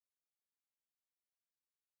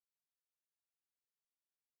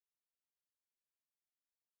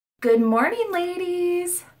Good morning,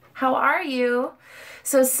 ladies. How are you?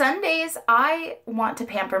 So Sundays, I want to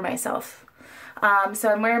pamper myself. So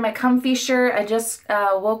I'm wearing my comfy shirt. I just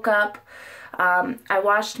woke up. I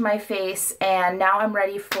washed my face, and now I'm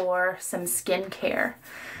ready for some skincare.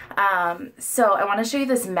 So I want to show you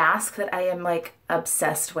this mask that I am like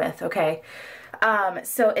obsessed with, okay?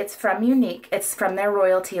 So it's from Unique. It's from their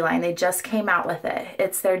royalty line. They just came out with it.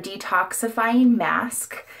 It's their detoxifying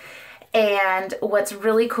mask. And what's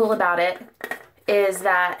really cool about it is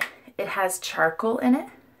that it has charcoal in it.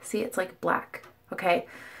 See, it's like black, okay?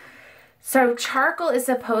 So charcoal is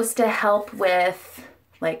supposed to help with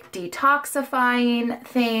like detoxifying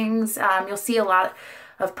things. You'll see a lot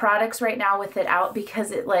of products right now with it out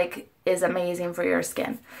because it like is amazing for your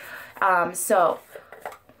skin. So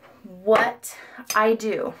what I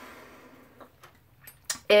do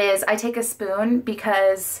is I take a spoon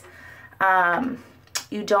because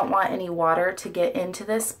you don't want any water to get into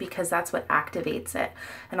this because that's what activates it.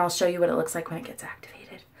 And I'll show you what it looks like when it gets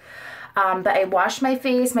activated. But I wash my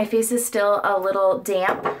face. My face is still a little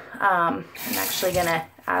damp. I'm actually gonna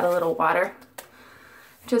add a little water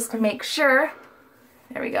just to make sure.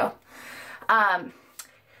 There we go.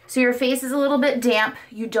 So your face is a little bit damp.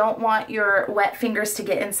 You don't want your wet fingers to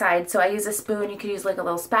get inside. So I use a spoon. You could use like a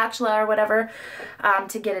little spatula or whatever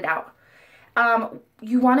to get it out.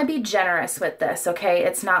 You want to be generous with this, okay?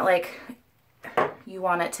 It's not like you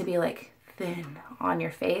want it to be like thin on your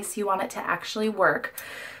face. You want it to actually work.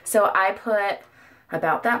 So I put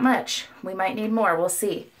about that much. We might need more. We'll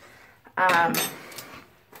see. On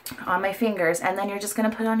my fingers. And then you're just going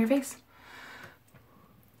to put it on your face.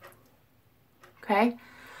 Okay?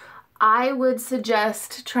 I would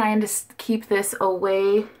suggest trying to keep this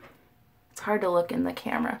away. It's hard to look in the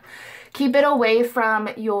camera. Keep it away from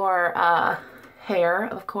your hair,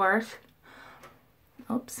 of course.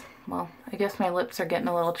 Oops. Well, I guess my lips are getting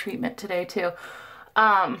a little treatment today too.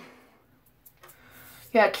 Yeah,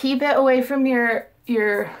 keep it away from your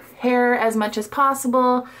hair as much as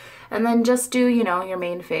possible, and then just do, you know, your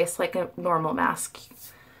main face like a normal mask.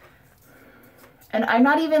 And I'm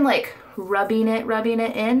not even like rubbing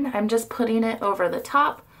it in. I'm just putting it over the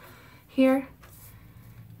top here.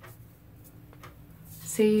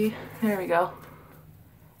 See, there we go.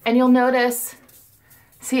 And you'll notice,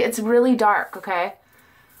 see, it's really dark, okay?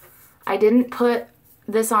 I didn't put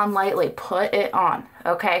this on lightly. Put it on,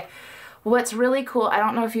 okay? What's really cool, I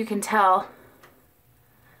don't know if you can tell,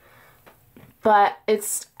 but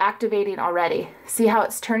it's activating already. See how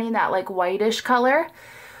it's turning that like whitish color?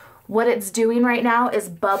 What it's doing right now is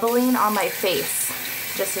bubbling on my face.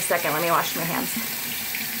 Just a second, let me wash my hands.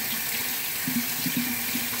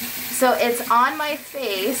 So it's on my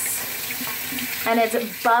face and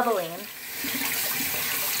it's bubbling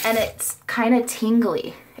and it's kind of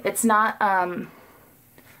tingly. It's not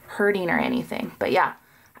hurting or anything, but yeah.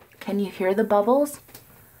 Can you hear the bubbles?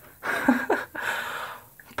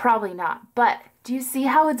 Probably not, but do you see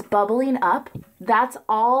how it's bubbling up? That's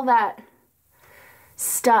all that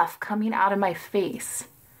stuff coming out of my face.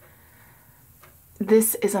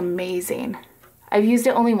 This is amazing. I've used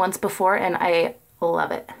it only once before and I love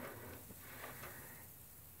it.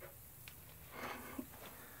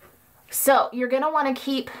 So you're gonna wanna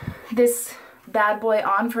keep this bad boy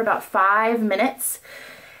on for about 5 minutes,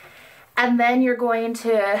 and then you're going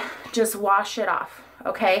to just wash it off,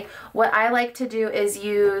 okay? What I like to do is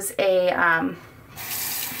use a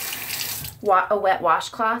wet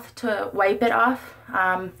washcloth to wipe it off.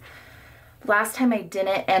 Last time I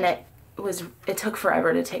didn't, and it took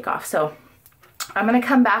forever to take off. So I'm gonna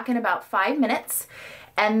come back in about 5 minutes,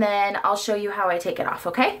 and then I'll show you how I take it off,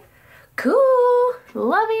 okay? Cool,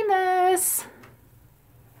 loving this.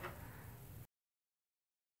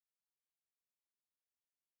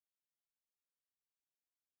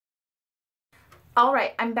 All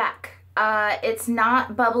right, I'm back. It's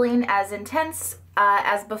not bubbling as intense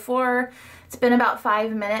as before. It's been about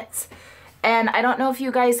 5 minutes. And I don't know if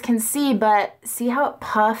you guys can see, but see how it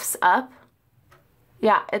puffs up?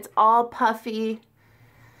 Yeah, it's all puffy.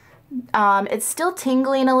 It's still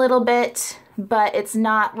tingling a little bit, but it's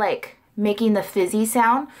not like making the fizzy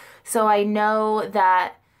sound. So I know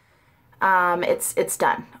that it's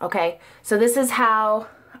done, okay? So this is how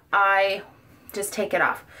I just take it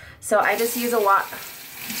off. So I just use a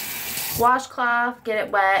washcloth, get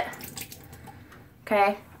it wet,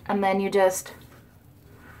 okay? And then you just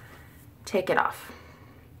take it off.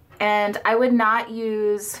 And I would not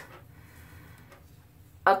use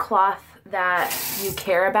a cloth that you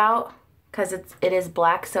care about because it is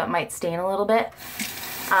black, so it might stain a little bit.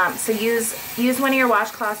 So use one of your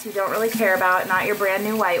washcloths you don't really care about, not your brand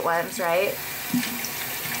new white ones, right?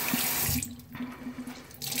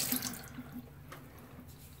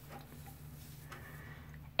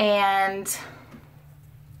 And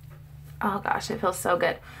oh gosh, it feels so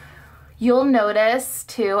good. You'll notice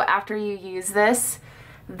too after you use this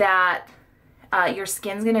that your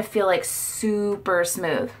skin's gonna feel like super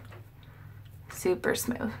smooth. Super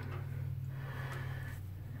smooth.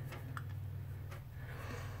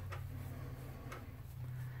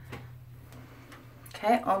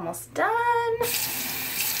 Okay, almost done.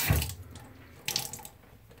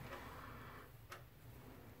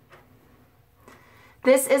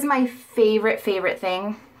 This is my favorite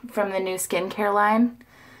thing from the new skincare line.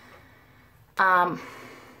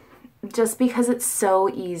 Just because it's so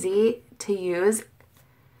easy to use.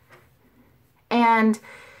 And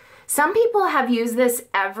some people have used this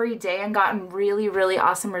every day and gotten really, really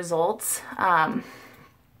awesome results. I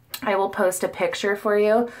will post a picture for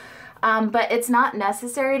you. But it's not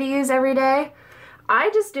necessary to use every day. I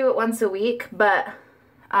just do it once a week, but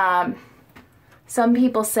some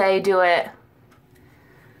people say do it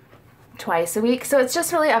twice a week. So it's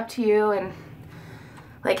just really up to you and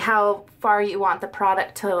like how far you want the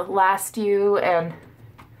product to last you and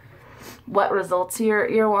what results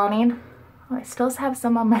you're wanting. Oh, I still have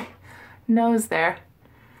some on my nose there.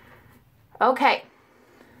 Okay,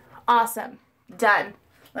 awesome, done.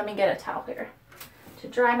 Let me get a towel here to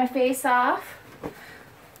dry my face off.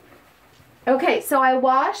 Okay, so I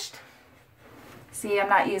washed. See, I'm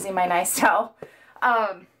not using my nice towel.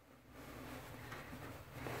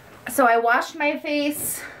 So I washed my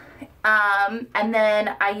face, and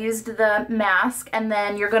then I used the mask, and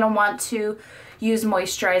then you're gonna want to use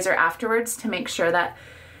moisturizer afterwards to make sure that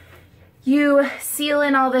you seal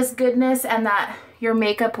in all this goodness and that your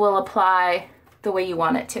makeup will apply the way you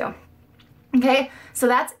want it to. Okay, so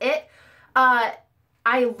that's it.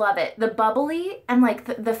 I love it. The bubbly and like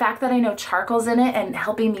the fact that I know charcoal's in it and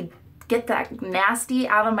helping me get that nasty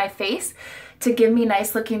out of my face to give me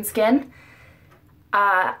nice looking skin.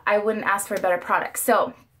 I wouldn't ask for a better product.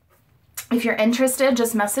 So if you're interested,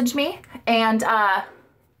 just message me. And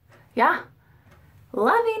yeah,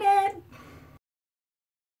 loving it.